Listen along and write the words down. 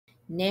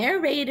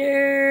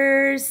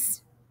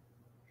Narrators.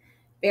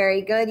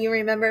 Very good. You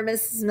remember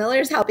Mrs.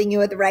 Miller's helping you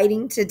with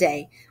writing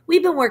today.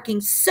 We've been working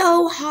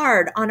so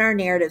hard on our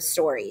narrative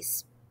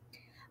stories.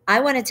 I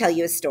want to tell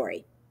you a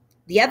story.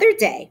 The other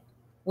day,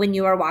 when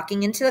you were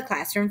walking into the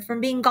classroom from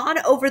being gone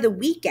over the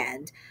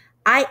weekend,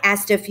 I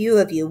asked a few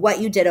of you what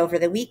you did over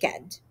the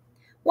weekend.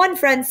 One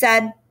friend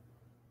said,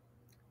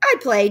 I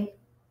played.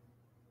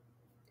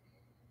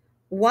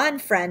 One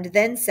friend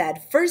then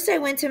said, first I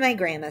went to my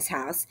grandma's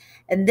house,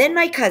 and then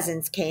my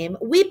cousins came.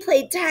 We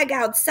played tag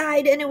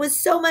outside, and it was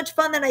so much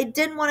fun that I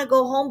didn't want to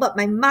go home, but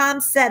my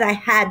mom said I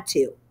had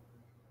to.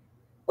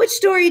 Which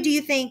story do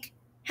you think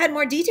had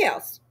more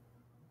details?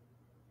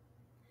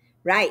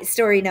 Right,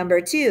 story number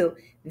 2.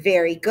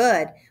 Very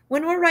good.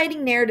 When we're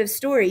writing narrative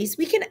stories,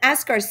 we can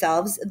ask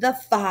ourselves the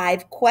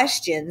 5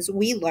 questions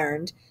we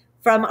learned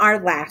from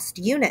our last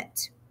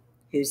unit.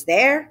 Who's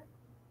there?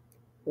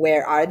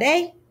 Where are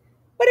they?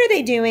 What are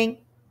they doing?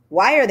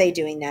 Why are they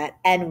doing that?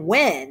 And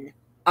when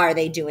are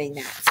they doing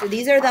that? So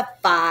these are the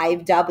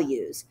 5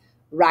 W's.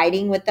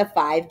 Writing with the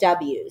 5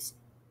 W's.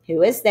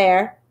 Who is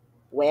there?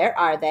 Where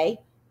are they?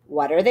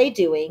 What are they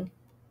doing?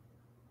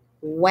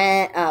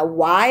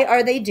 Why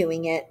are they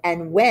doing it?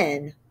 And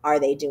when are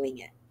they doing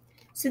it?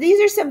 So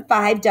these are some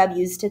 5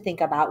 W's to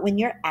think about when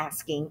you're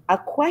asking a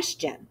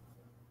question.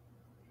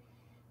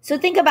 So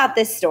think about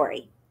this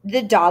story.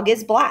 The dog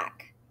is black.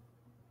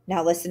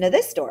 Now listen to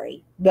this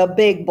story. The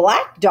big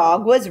black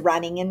dog was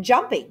running and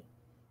jumping.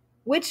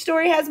 Which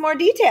story has more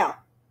detail?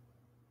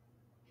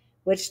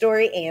 Which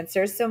story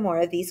answers some more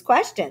of these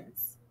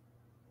questions?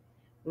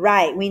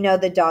 Right, we know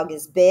the dog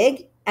is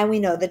big and we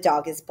know the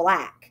dog is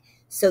black.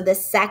 So the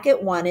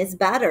second one is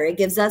better. It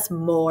gives us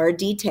more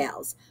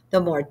details.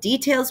 The more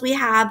details we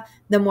have,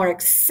 the more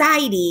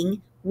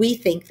exciting we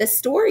think the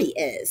story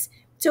is.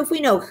 So if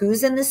we know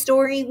who's in the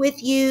story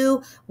with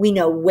you, we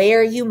know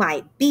where you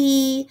might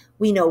be,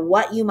 we know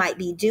what you might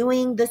be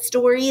doing, the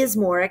story is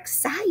more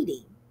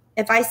exciting.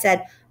 If I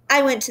said,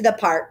 I went to the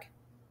park,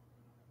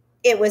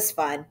 it was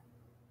fun.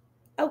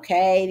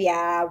 Okay,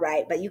 yeah,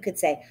 right. But you could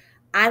say,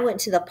 I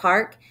went to the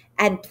park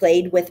and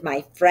played with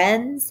my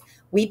friends.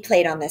 We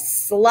played on the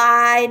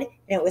slide,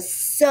 and it was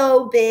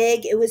so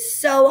big. It was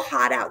so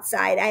hot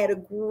outside. I had a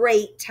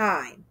great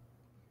time.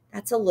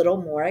 That's a little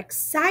more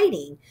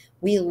exciting.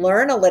 We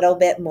learn a little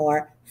bit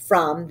more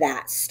from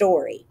that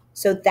story.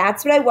 So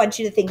that's what I want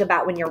you to think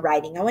about when you're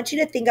writing. I want you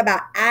to think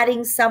about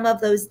adding some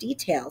of those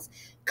details.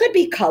 Could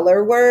be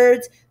color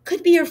words,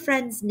 could be your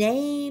friend's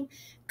name,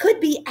 could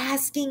be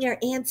asking or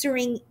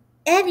answering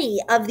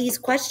any of these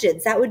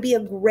questions. That would be a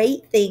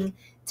great thing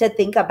to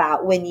think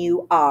about when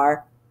you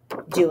are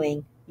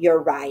doing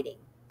your writing.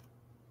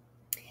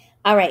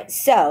 All right,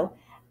 so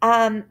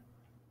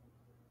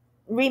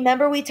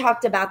remember we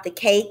talked about the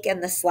cake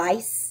and the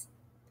slice?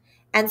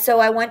 And so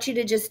I want you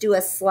to just do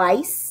a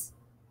slice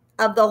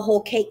of the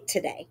whole cake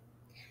today.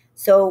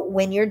 So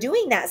when you're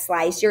doing that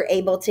slice, you're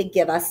able to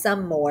give us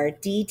some more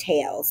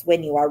details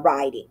when you are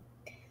writing.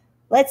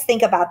 Let's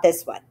think about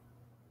this one.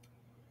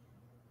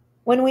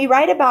 When we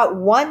write about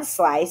one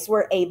slice,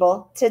 we're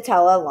able to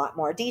tell a lot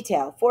more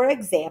detail. For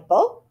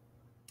example,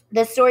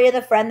 the story of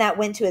the friend that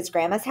went to his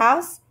grandma's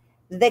house,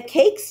 the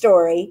cake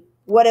story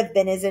would have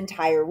been his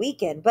entire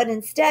weekend, but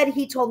instead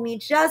he told me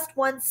just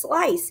one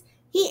slice.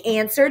 He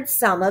answered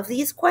some of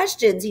these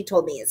questions. He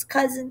told me his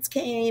cousins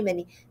came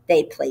and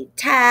they played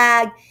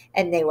tag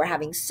and they were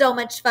having so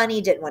much fun. He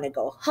didn't want to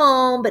go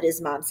home, but his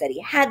mom said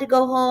he had to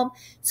go home.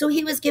 So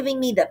he was giving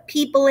me the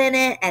people in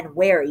it and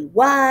where he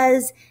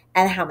was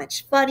and how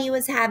much fun he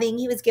was having.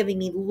 He was giving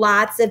me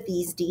lots of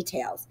these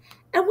details.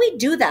 And we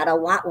do that a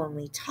lot when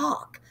we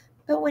talk.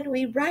 But when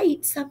we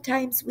write,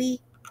 sometimes we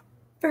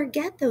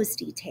forget those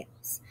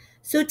details.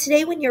 So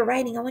today when you're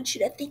writing, I want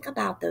you to think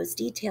about those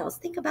details.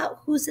 Think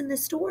about who's in the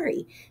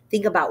story.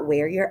 Think about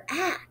where you're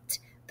at.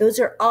 Those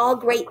are all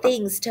great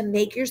things to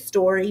make your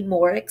story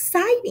more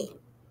exciting.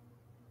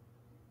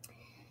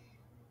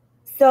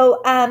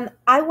 So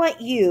I want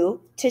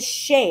you to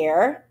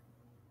share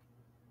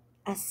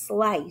a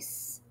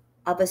slice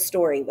of a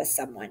story with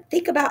someone.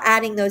 Think about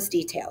adding those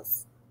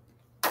details.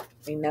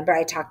 Remember,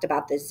 I talked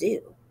about the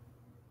zoo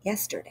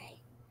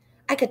yesterday.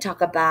 I could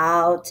talk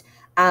about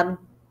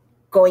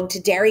going to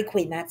Dairy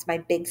Queen. That's my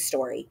big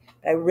story.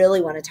 But I really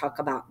want to talk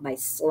about my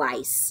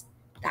slice.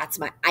 That's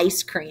my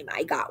ice cream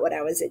I got when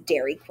I was at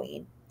Dairy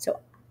Queen. So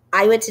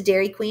I went to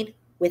Dairy Queen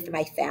with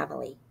my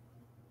family.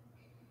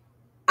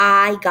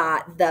 I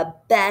got the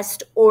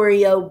best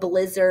Oreo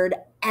Blizzard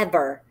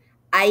ever.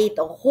 I ate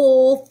the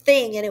whole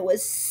thing and it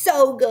was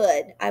so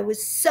good. I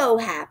was so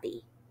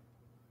happy.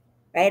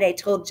 Right? I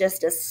told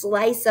just a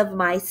slice of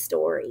my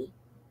story.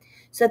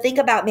 So think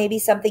about maybe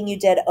something you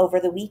did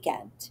over the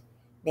weekend.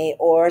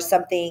 Or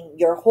something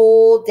your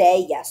whole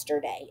day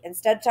yesterday.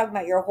 Instead of talking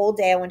about your whole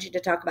day, I want you to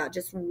talk about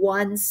just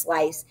one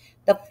slice,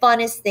 the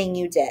funnest thing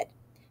you did.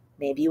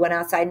 Maybe you went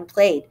outside and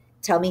played.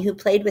 Tell me who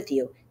played with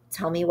you.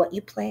 Tell me what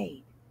you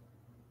played.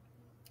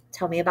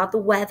 Tell me about the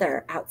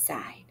weather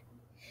outside.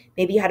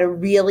 Maybe you had a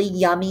really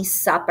yummy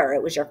supper.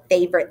 It was your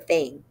favorite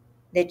thing.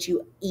 that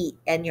you eat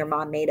and your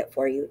mom made it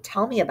for you?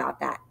 Tell me about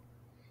that.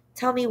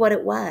 Tell me what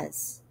it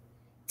was.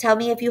 Tell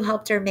me if you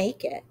helped her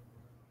make it.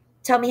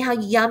 Tell me how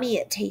yummy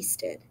it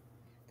tasted.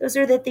 Those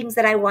are the things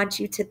that I want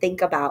you to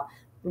think about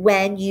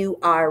when you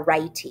are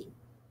writing.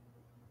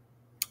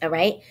 All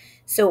right.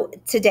 So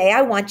today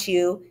I want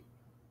you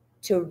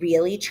to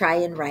really try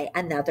and write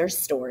another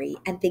story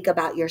and think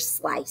about your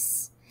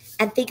slice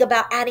and think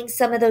about adding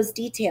some of those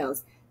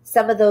details,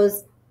 some of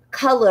those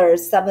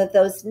colors, some of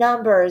those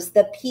numbers,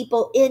 the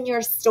people in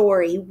your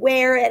story,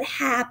 where it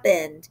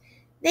happened.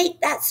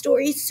 Make that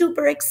story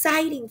super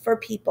exciting for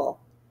people.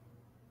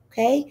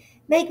 Okay?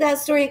 Make that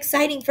story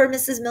exciting for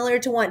Mrs. Miller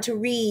to want to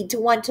read, to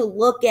want to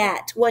look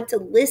at, to want to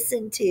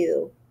listen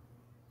to.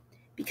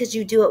 Because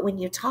you do it when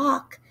you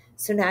talk.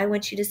 So now I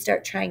want you to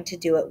start trying to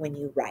do it when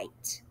you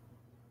write.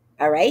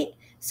 All right?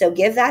 So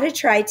give that a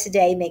try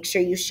today. Make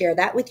sure you share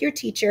that with your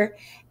teacher.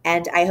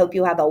 And I hope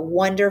you have a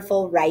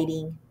wonderful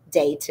writing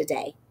day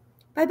today.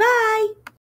 Bye-bye.